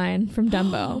Baby Mine from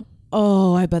Dumbo.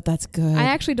 Oh, I bet that's good. I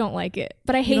actually don't like it,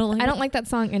 but I don't like that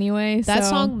song anyway. That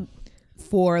song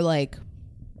for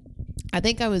I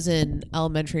think I was in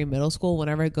elementary and middle school.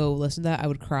 Whenever I go listen to that, I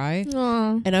would cry.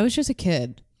 Aww. And I was just a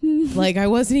kid. I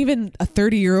wasn't even a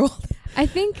 30-year-old. I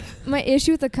think my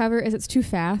issue with the cover is it's too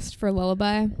fast for a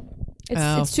lullaby.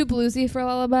 It's too bluesy for a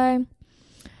lullaby.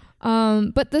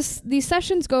 But these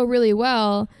sessions go really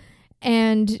well.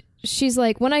 And she's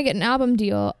like, when I get an album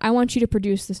deal, I want you to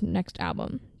produce this next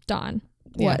album. Don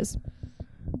Was.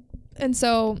 And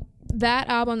so that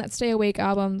album, that Stay Awake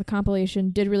album, the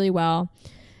compilation, did really well.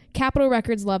 Capitol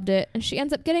Records loved it. And she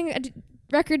ends up getting a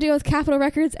record deal with Capitol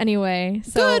Records anyway.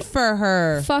 So good for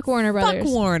her. Fuck Warner Brothers.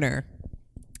 Fuck Warner.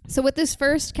 So with this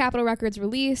first Capitol Records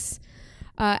release,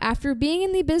 after being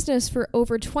in the business for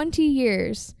over 20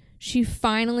 years, she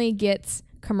finally gets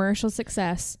commercial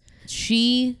success.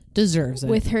 She deserves it.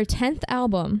 With her 10th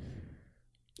album,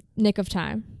 Nick of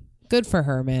Time. Good for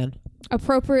her, man.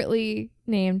 Appropriately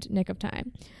named Nick of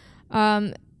Time.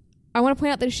 I want to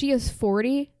point out that she is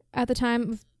 40 at the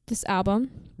time of this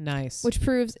album. Nice. Which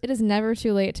proves it is never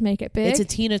too late to make it big. It's a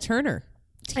Tina Turner.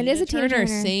 It is a Tina Turner.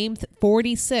 Same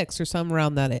 46 or something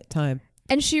around that time.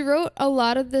 And she wrote a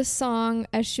lot of this song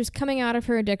as she was coming out of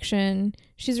her addiction.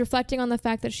 She's reflecting on the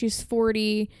fact that she's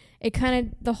 40.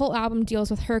 The whole album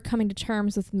deals with her coming to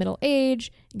terms with middle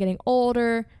age, getting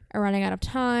older, and running out of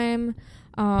time.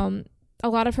 A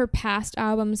lot of her past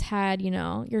albums had,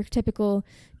 your typical,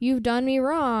 you've done me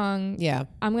wrong. Yeah.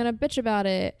 I'm going to bitch about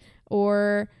it.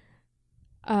 Or,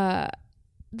 the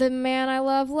man I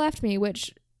love left me,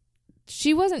 which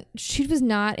she was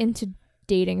not into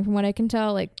dating from what I can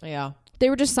tell. Yeah. They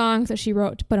were just songs that she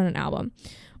wrote to put on an album,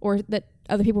 or that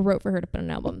other people wrote for her to put on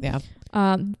an album. Yeah.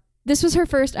 This was her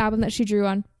first album that she drew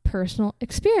on personal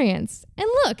experience. And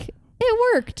look,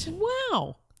 it worked.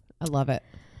 Wow. I love it.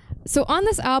 So on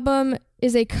this album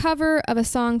is a cover of a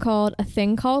song called A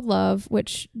Thing Called Love,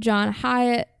 which John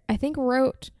Hyatt, I think,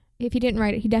 wrote. If he didn't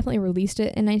write it, he definitely released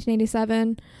it in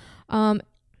 1987. And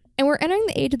we're entering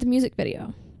the age of the music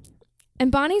video.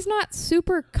 And Bonnie's not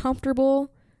super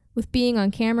comfortable with being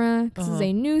on camera. This is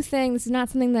a new thing. This is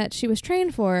not something that she was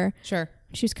trained for. Sure.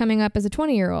 She's coming up as a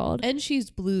 20-year-old. And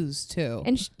she's blues, too.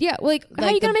 And how are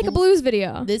you going to make a blues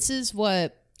video? This is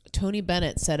what Tony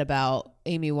Bennett said about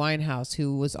Amy Winehouse,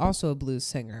 who was also a blues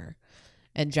singer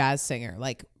and jazz singer.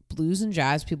 Blues and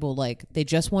jazz people, they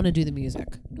just want to do the music.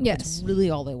 Yes. That's really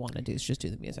all they want to do is just do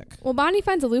the music. Well, Bonnie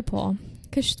finds a loophole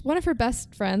because one of her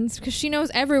best friends, because she knows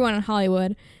everyone in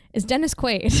Hollywood, is Dennis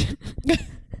Quaid.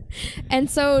 And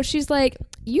so she's like,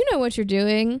 you know what you're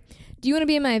doing. Do you want to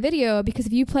be in my video? Because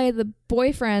if you play the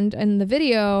boyfriend in the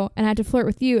video and I had to flirt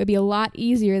with you, it'd be a lot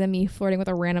easier than me flirting with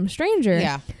a random stranger.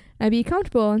 Yeah. I'd be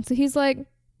comfortable. And so he's like,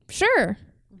 sure.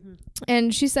 Mm-hmm.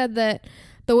 And she said that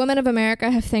the women of America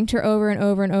have thanked her over and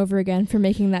over and over again for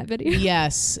making that video.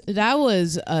 Yes. That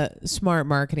was a smart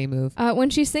marketing move. When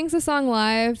she sings the song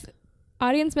live,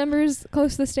 audience members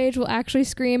close to the stage will actually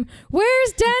scream,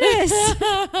 "Where's Dennis?"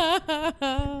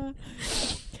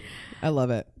 I love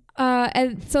it.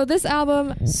 And so this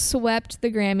album swept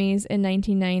the Grammys in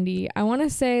 1990. I want to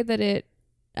say that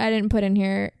I didn't put in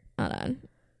here. Hold on.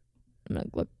 I'm going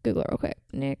to Google it real quick.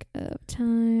 Nick of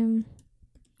Time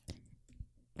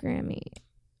Grammy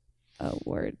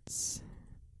Awards.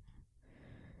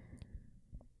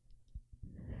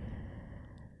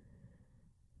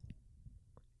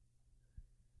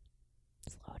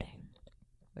 It's loading.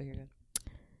 Oh, you're good.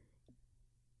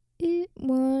 It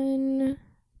won.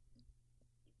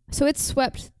 So it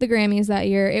swept the Grammys that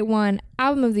year. It won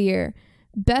Album of the Year,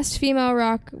 Best Female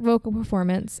Rock Vocal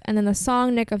Performance, and then the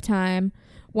song Nick of Time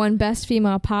won Best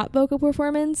Female Pop Vocal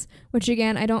Performance, which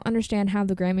again, I don't understand how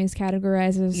the Grammys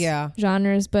categorizes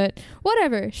genres, but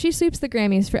whatever. She sweeps the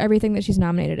Grammys for everything that she's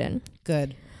nominated in.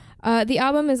 Good. The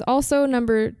album is also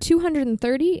number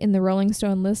 230 in the Rolling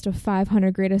Stone list of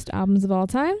 500 greatest albums of all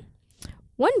time.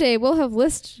 One day we'll have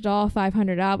listed all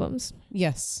 500 albums.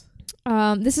 Yes.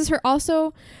 This is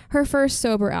her first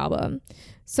sober album.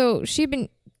 So she'd been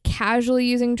casually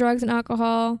using drugs and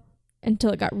alcohol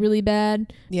until it got really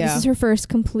bad. Yeah. This is her first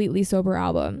completely sober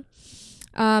album.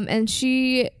 And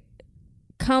she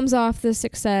comes off this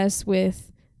success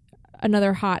with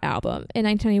another hot album. In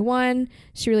 1991,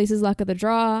 she releases Luck of the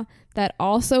Draw. That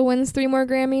also wins 3 more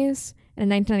Grammys.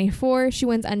 And in 1994, she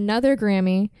wins another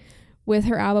Grammy with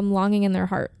her album Longing in Their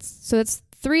Hearts. So that's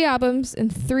 3 albums in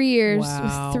 3 years.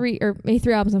 Wow. Maybe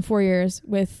 3 albums in 4 years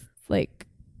with like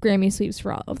Grammy sweeps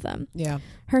for all of them. Yeah.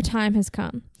 Her time has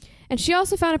come. And she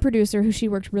also found a producer who she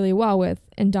worked really well with,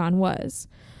 and Don Was.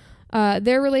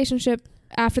 Their relationship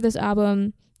after this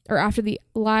album, or after the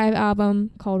live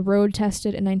album called Road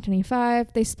Tested in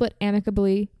 1995, they split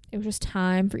amicably. It was just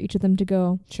time for each of them to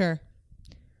go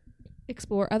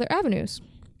explore other avenues.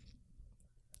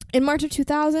 In March of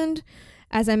 2000,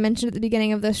 as I mentioned at the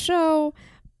beginning of this show,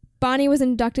 Bonnie was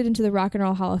inducted into the Rock and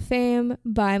Roll Hall of Fame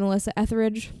by Melissa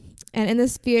Etheridge. And in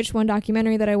this VH1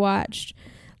 documentary that I watched,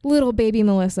 little baby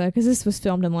Melissa, because this was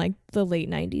filmed in like the late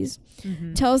 90s,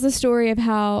 tells the story of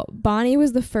how Bonnie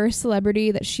was the first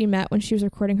celebrity that she met when she was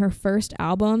recording her first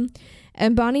album.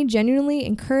 And Bonnie genuinely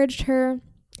encouraged her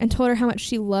and told her how much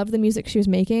she loved the music she was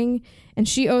making. And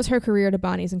she owes her career to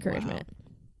Bonnie's encouragement.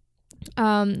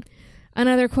 Wow.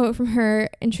 Another quote from her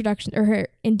introduction or her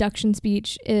induction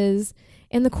speech is,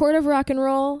 "In the court of rock and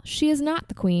roll, she is not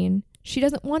the queen. She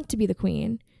doesn't want to be the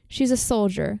queen. She's a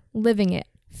soldier, living it,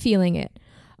 feeling it.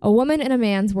 A woman in a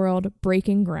man's world,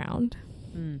 breaking ground."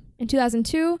 In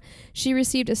 2002, she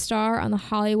received a star on the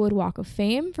Hollywood Walk of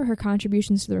Fame for her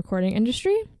contributions to the recording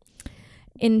industry.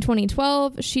 In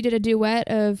 2012, she did a duet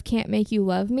of Can't Make You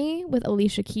Love Me with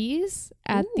Alicia Keys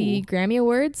at the Grammy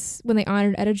Awards when they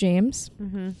honored Etta James.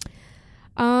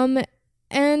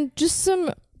 And just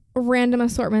some random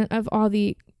assortment of all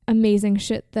the amazing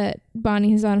shit that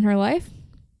Bonnie has done in her life.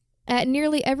 At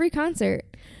nearly every concert,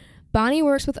 Bonnie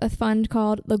works with a fund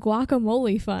called the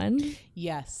Guacamole Fund.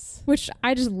 Yes. Which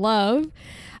I just love.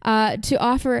 To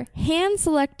offer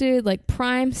hand-selected, like,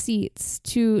 prime seats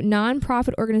to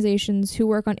nonprofit organizations who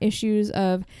work on issues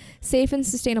of safe and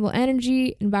sustainable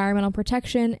energy, environmental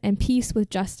protection, and peace with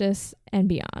justice and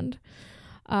beyond.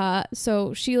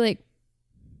 So she, like,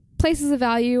 places a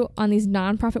value on these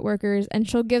nonprofit workers, and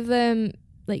she'll give them,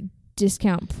 like,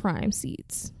 discount prime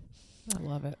seats. I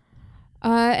love it.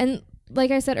 And like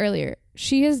I said earlier,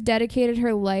 she has dedicated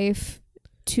her life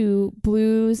to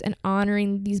blues and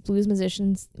honoring these blues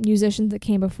musicians that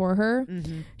came before her.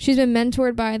 She's been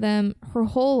mentored by them her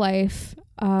whole life,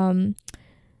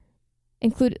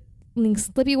 including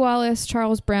Slippy Wallace,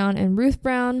 Charles Brown, and Ruth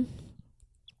Brown.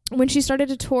 When she started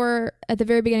to tour at the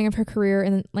very beginning of her career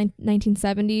in the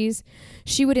 1970s,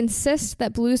 she would insist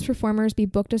that blues performers be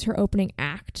booked as her opening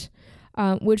act,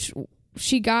 which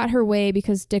she got her way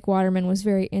because Dick Waterman was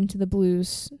very into the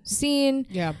blues scene.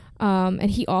 Yeah.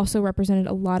 And he also represented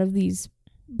a lot of these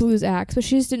blues acts, but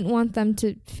she just didn't want them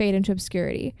to fade into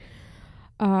obscurity.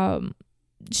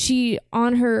 She,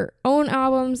 on her own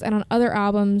albums and on other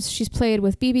albums, she's played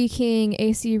with B.B. King,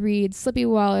 A.C. Reed, Slippy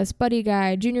Wallace, Buddy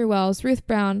Guy, Junior Wells, Ruth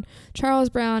Brown, Charles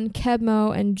Brown, Keb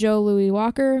Mo, and Joe Louis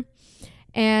Walker.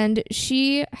 And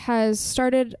she's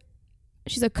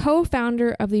a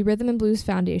co-founder of the Rhythm and Blues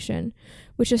Foundation,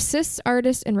 which assists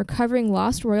artists in recovering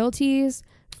lost royalties,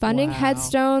 funding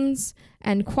headstones,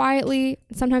 and quietly,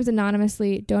 sometimes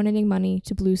anonymously, donating money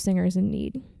to blues singers in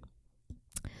need.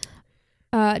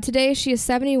 Today, she is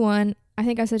 71. I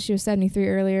think I said she was 73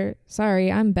 earlier.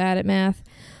 Sorry, I'm bad at math.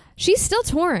 She's still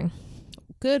touring.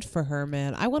 Good for her,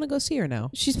 man. I want to go see her now.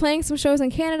 She's playing some shows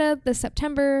in Canada this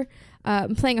September,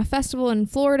 playing a festival in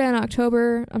Florida in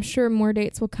October. I'm sure more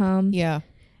dates will come. Yeah.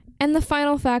 And the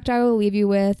final fact I will leave you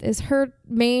with is her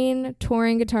main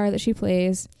touring guitar that she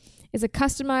plays is a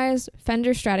customized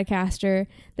Fender Stratocaster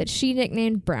that she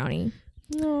nicknamed Brownie.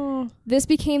 Oh. This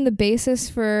became the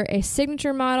basis for a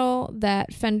signature model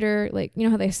that Fender, like, you know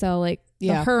how they sell like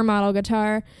the her model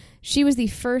guitar? She was the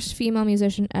first female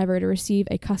musician ever to receive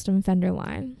a custom Fender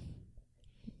line.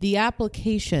 The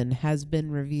application has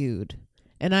been reviewed,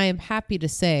 and I am happy to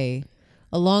say,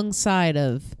 alongside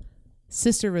of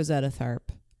Sister Rosetta Tharpe,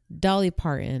 Dolly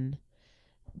Parton,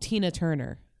 Tina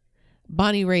Turner,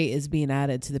 Bonnie Raitt is being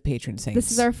added to the patron saints.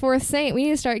 This is our fourth saint. We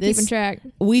need to start keeping track.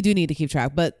 We do need to keep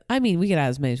track, but I mean, we can add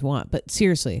as many as we want. But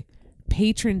seriously,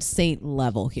 patron saint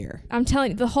level here. I'm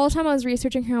telling you, the whole time I was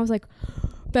researching her, I was like,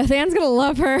 Beth Ann's gonna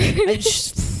love her.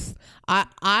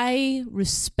 I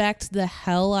respect the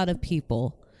hell out of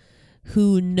people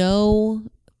who know.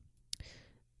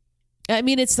 I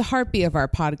mean, it's the heartbeat of our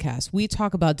podcast. We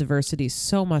talk about diversity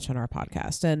so much on our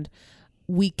podcast, and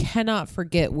we cannot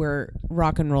forget where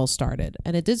rock and roll started.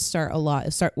 And it did start a lot.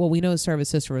 We know it started with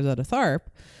Sister Rosetta Tharpe,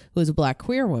 who was a Black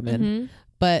queer woman,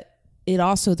 but it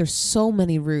also, there's so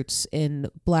many roots in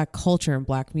Black culture and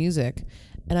Black music.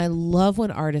 And I love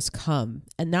when artists come,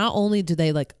 and not only do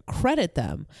they like credit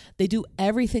them, they do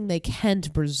everything they can to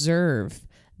preserve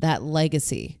that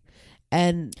legacy.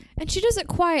 And she does it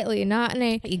quietly, not in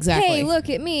a, hey, look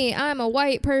at me, I'm a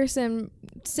white person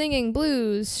singing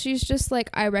blues. She's just like,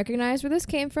 I recognize where this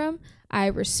came from. I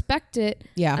respect it.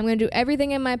 Yeah. I'm going to do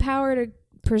everything in my power to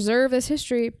preserve this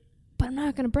history, but I'm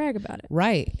not going to brag about it.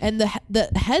 Right. And the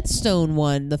headstone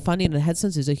one, the funding of the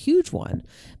headstones is a huge one,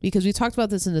 because we talked about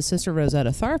this in the Sister Rosetta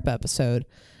Tharpe episode.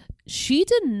 She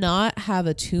did not have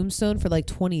a tombstone for like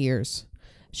 20 years.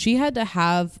 She had to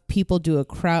have people do a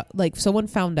crowd, like someone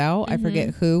found out, I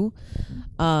forget who,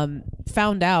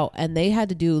 found out, and they had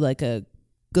to do like a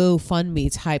GoFundMe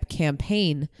type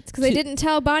campaign. It's because they didn't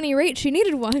tell Bonnie Raitt she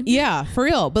needed one. Yeah, for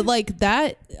real. But like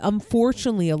that,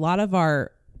 unfortunately, a lot of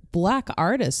our Black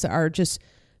artists are just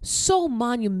so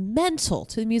monumental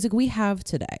to the music we have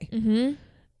today.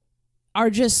 Are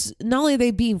just, not only are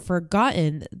they being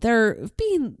forgotten, they're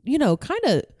being, kind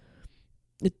of,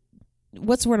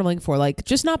 what's the word I'm looking for? Like,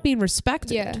 just not being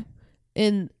respected. Yeah.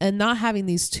 And not having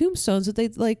these tombstones that they,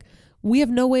 like, we have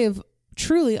no way of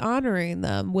truly honoring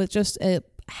them with just a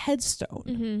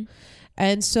headstone.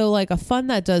 And so, like, a fund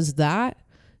that does that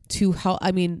to help,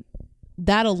 I mean,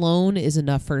 that alone is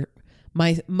enough for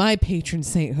my patron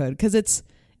sainthood, because it's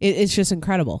just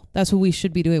incredible. That's what we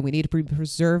should be doing. We need to be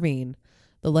preserving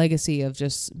the legacy of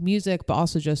just music, but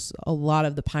also just a lot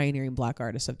of the pioneering Black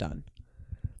artists have done.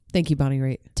 Thank you, Bonnie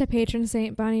Raitt. To patron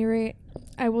saint Bonnie Raitt,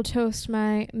 I will toast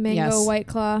my mango White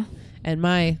Claw. And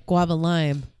my guava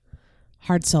lime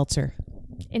hard seltzer.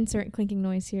 Insert clinking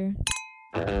noise here.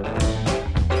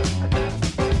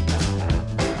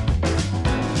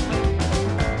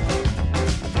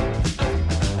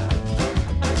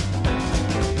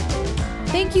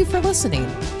 Thank you for listening.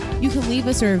 You can leave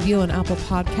us a review on Apple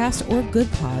Podcasts or Good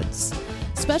Pods.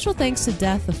 Special thanks to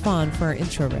Death the Fawn for our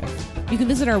intro riff. You can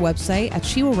visit our website at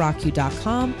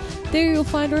shewillrockyou.com. There you'll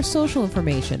find our social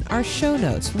information, our show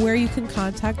notes, where you can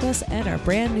contact us, and our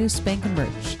brand new spanking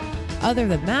merch. Other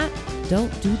than that,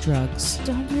 don't do drugs.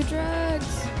 Don't do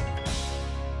drugs.